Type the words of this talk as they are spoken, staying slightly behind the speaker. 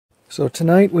So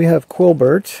tonight we have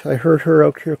Quilbert. I heard her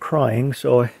out here crying,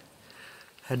 so I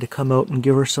had to come out and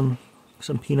give her some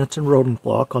peanuts and rodent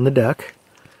block on the deck.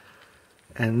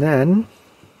 And then,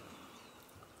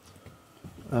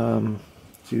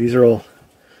 see, this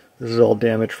is all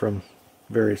damage from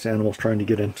various animals trying to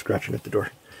get in, scratching at the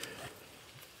door.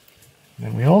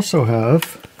 And we also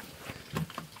have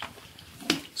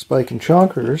Spike and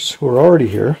Chonkers, who are already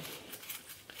here,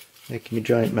 making a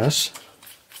giant mess.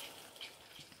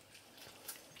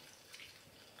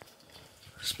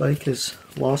 Spike has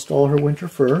lost all her winter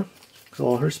fur, so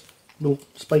all her little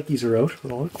spikies are out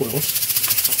with all her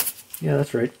quills. Yeah,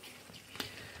 that's right.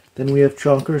 Then we have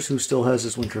Chonkers, who still has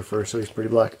his winter fur, so he's pretty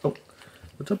black. Oh,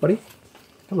 what's up, buddy?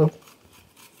 Hello.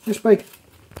 Hey, Spike.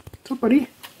 What's up, buddy?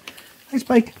 Hi,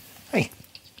 Spike. Hey.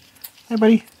 Hi,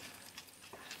 buddy.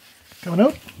 Coming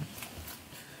out?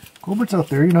 Quilbert's out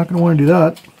there. You're not going to want to do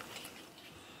that.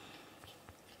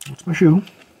 That's my shoe.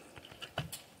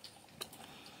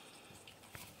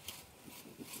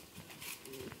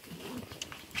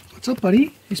 What's up,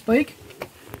 buddy? Hey, Spike.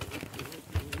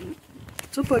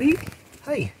 What's up, buddy?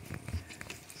 Hi.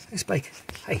 Hi, Spike.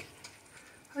 Hi.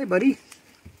 Hi, buddy.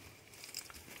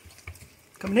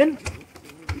 Coming in?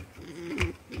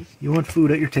 You want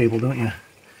food at your table, don't you?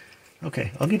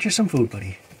 Okay, I'll get you some food,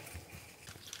 buddy.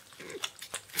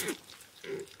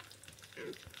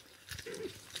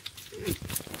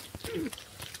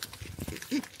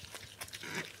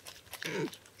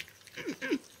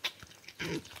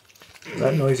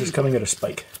 That noise is coming out of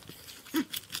Spike.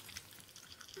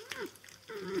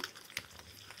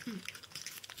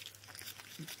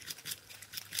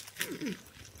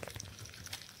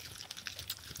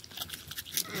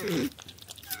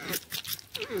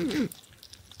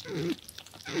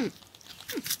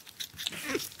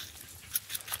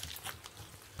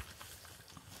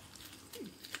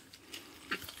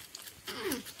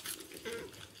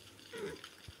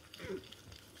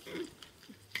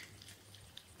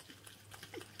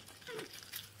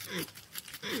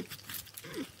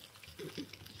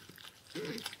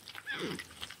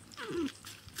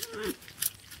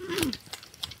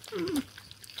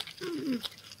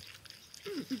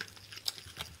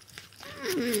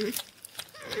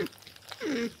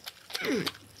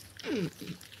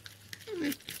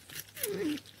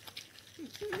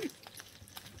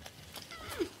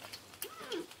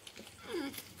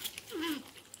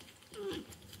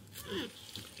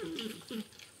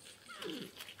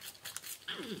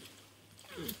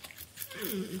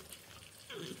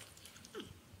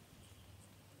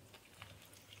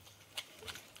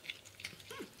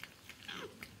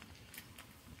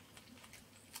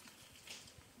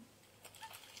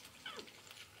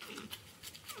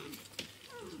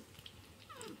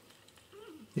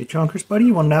 Hey, Chonkers, buddy,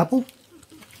 you want an apple?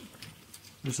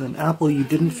 There's an apple you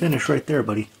didn't finish right there,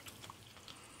 buddy.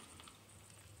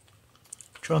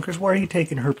 Chonkers, why are you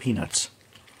taking her peanuts?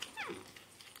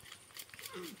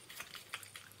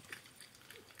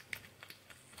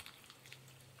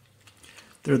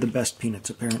 They're the best peanuts,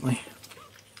 apparently.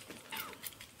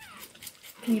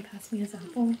 Can you pass me his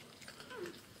apple?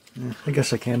 Yeah, I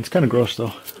guess I can. It's kind of gross,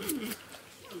 though.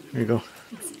 Here you go.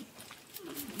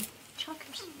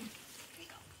 Chonkers. Here you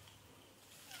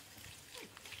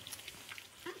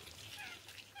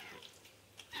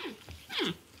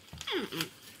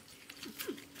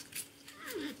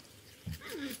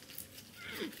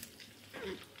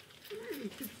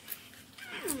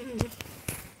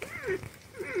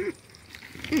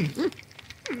go.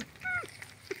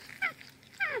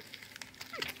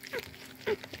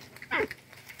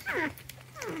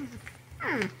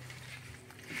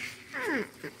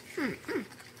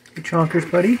 Hey, Chonkers,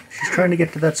 buddy. She's trying to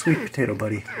get to that sweet potato,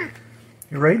 buddy.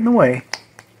 You're right in the way.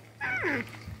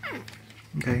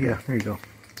 Okay, yeah, there you go.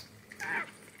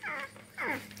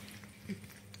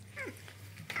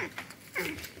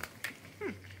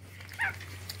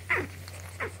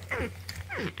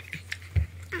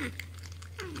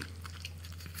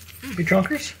 Hey,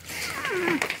 Chonkers?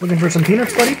 Looking for some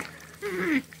peanuts, buddy?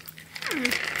 Here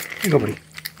you go, buddy.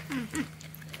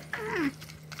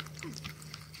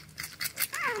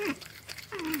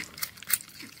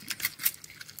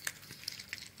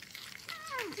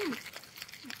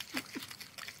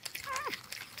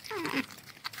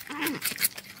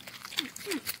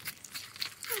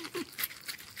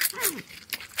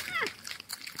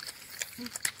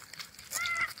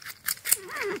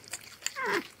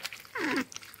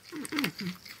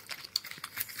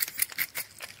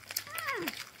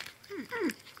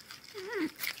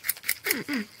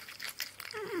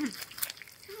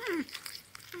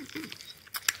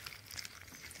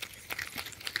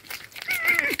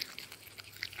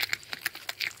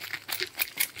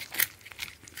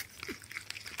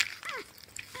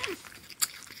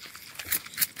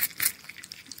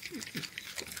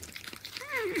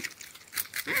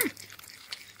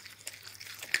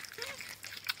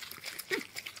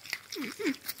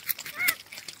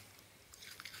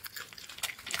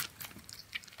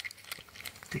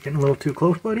 Getting a little too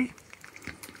close, buddy.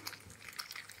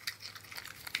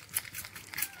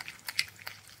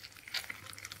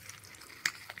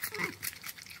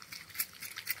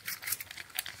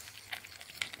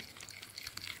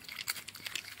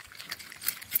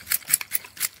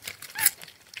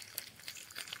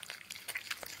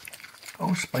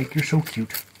 Oh, Spike, you're so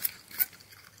cute.